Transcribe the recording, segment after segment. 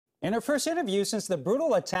In her first interview since the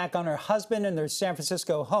brutal attack on her husband in their San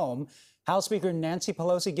Francisco home, House Speaker Nancy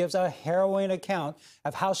Pelosi gives a harrowing account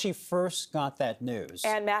of how she first got that news.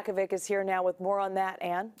 Ann Makovec is here now with more on that.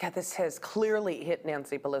 Ann? Yeah, this has clearly hit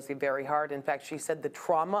Nancy Pelosi very hard. In fact, she said the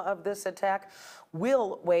trauma of this attack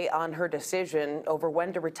will weigh on her decision over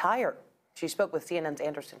when to retire. She spoke with CNN's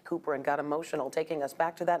Anderson Cooper and got emotional, taking us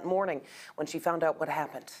back to that morning when she found out what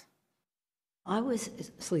happened. I was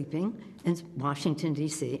sleeping in Washington,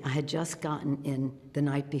 D.C. I had just gotten in the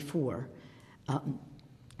night before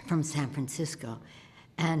from San Francisco,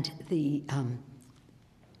 and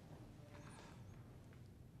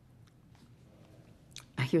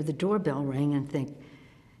I hear the doorbell ring and think,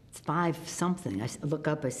 it's 5 something. I look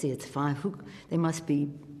up, I see it's 5. They must be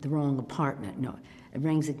the wrong apartment. No, it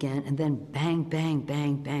rings again, and then bang, bang,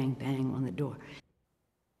 bang, bang, bang on the door.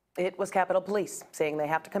 It was Capitol Police saying they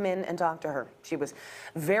have to come in and talk to her. She was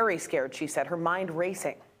very scared, she said, her mind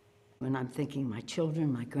racing. When I'm thinking my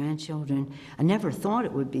children, my grandchildren, I never thought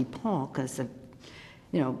it would be Paul because,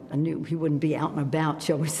 I knew he wouldn't be out and about,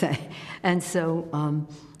 shall we say. And so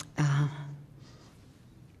they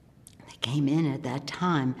came in at that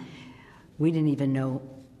time. We didn't even know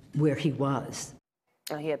where he was.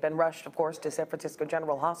 He had been rushed, of course, to San Francisco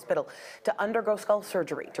General Hospital to undergo skull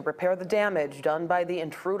surgery to repair the damage done by the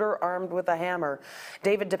intruder armed with a hammer.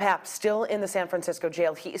 David DePape, still in the San Francisco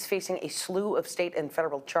jail. He is facing a slew of state and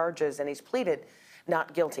federal charges, and he's pleaded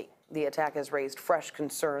not guilty. The attack has raised fresh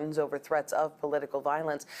concerns over threats of political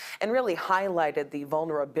violence and really highlighted the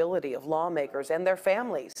vulnerability of lawmakers and their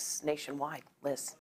families nationwide. Liz.